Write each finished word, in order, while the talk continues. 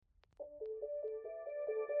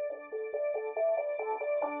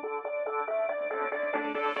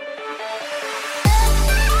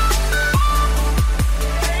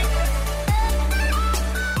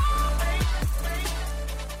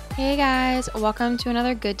Hey guys, welcome to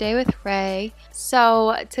another Good Day with Ray.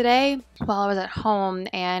 So today, while I was at home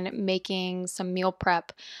and making some meal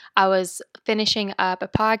prep, I was finishing up a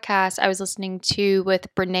podcast I was listening to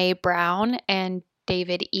with Brene Brown and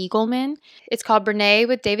David Eagleman. It's called Brene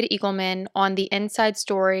with David Eagleman on the inside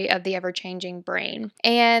story of the ever-changing brain.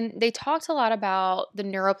 And they talked a lot about the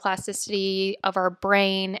neuroplasticity of our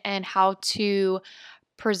brain and how to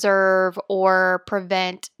preserve or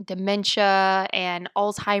prevent dementia and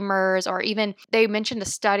Alzheimer's, or even they mentioned a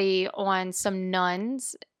study on some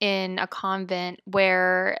nuns in a convent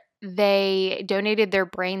where they donated their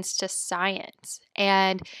brains to science.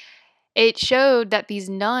 And it showed that these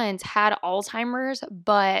nuns had Alzheimer's,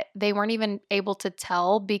 but they weren't even able to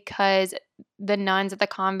tell because the nuns at the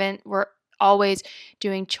convent were always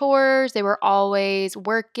doing chores. They were always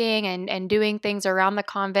working and doing things around the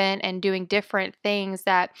convent and doing different things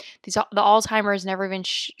that the Alzheimer's never even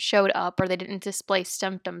showed up, or they didn't display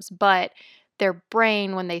symptoms. But their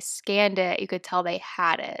brain, when they scanned it, you could tell they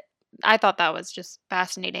had it. I thought that was just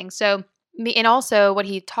fascinating. And also what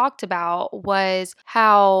he talked about was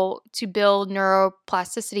how to build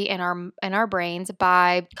neuroplasticity in our brains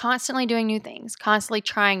by constantly doing new things, constantly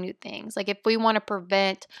trying new things. Like if we want to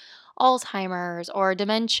prevent Alzheimer's or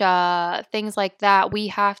dementia, things like that, we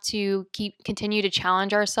have to continue to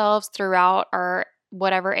challenge ourselves throughout our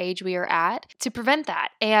whatever age we are at to prevent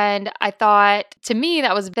that. And I thought, to me,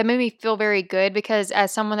 that made me feel very good, because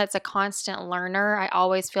as someone that's a constant learner, I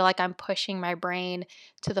always feel like I'm pushing my brain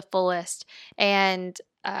to the fullest. And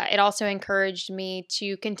it also encouraged me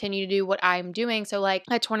to continue to do what I'm doing. So like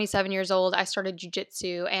at 27 years old, I started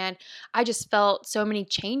jujitsu, and I just felt so many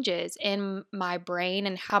changes in my brain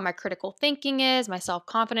and how my critical thinking is, my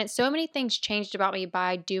self-confidence. So many things changed about me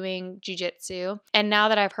by doing jujitsu. And now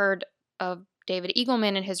that I've heard of David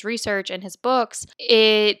Eagleman and his research and his books,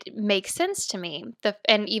 it makes sense to me.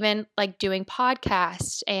 And even like doing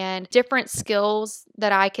podcasts and different skills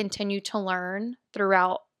that I continue to learn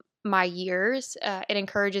throughout my years, it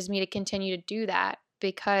encourages me to continue to do that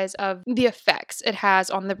because of the effects it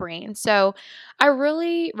has on the brain. So I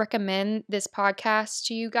really recommend this podcast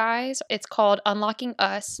to you guys. It's called Unlocking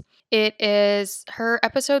Us. Her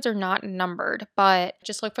episodes are not numbered, but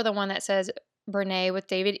just look for the one that says Brene with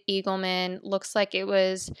David Eagleman. Looks like it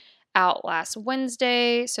was out last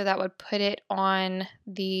Wednesday, so that would put it on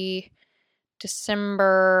the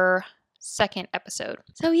December 2nd episode.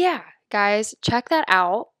 So yeah, guys, check that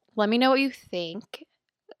out. Let me know what you think.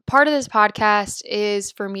 Part of this podcast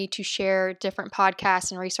is for me to share different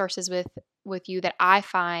podcasts and resources with you that I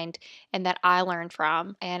find and that I learn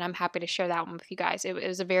from, and I'm happy to share that one with you guys. It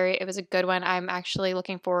was a good one. I'm actually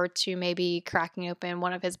looking forward to maybe cracking open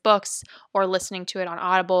one of his books or listening to it on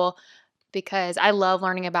Audible, because I love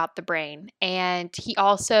learning about the brain. And he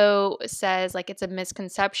also says like it's a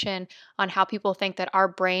misconception on how people think that our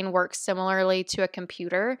brain works similarly to a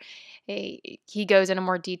computer. He goes into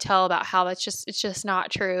more detail about how it's just not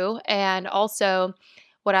true. And also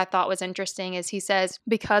what I thought was interesting is he says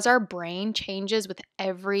because our brain changes with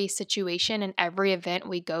every situation and every event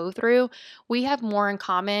we go through, we have more in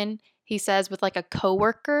common, he says, with like a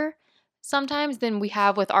coworker sometimes than we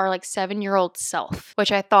have with our like 7-year-old self,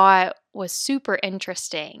 which I thought was super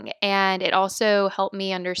interesting. And it also helped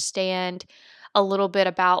me understand a little bit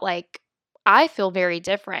about like I feel very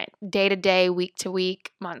different day to day, week to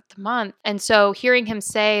week, month to month. And so hearing him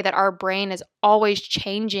say that our brain is always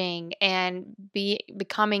changing and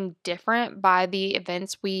becoming different by the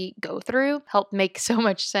events we go through helped make so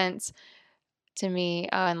much sense to me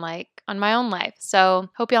and like on my own life. So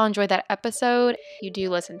hope y'all enjoyed that episode. You do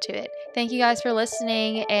listen to it. Thank you guys for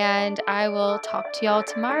listening, and I will talk to y'all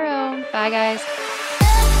tomorrow. Bye guys.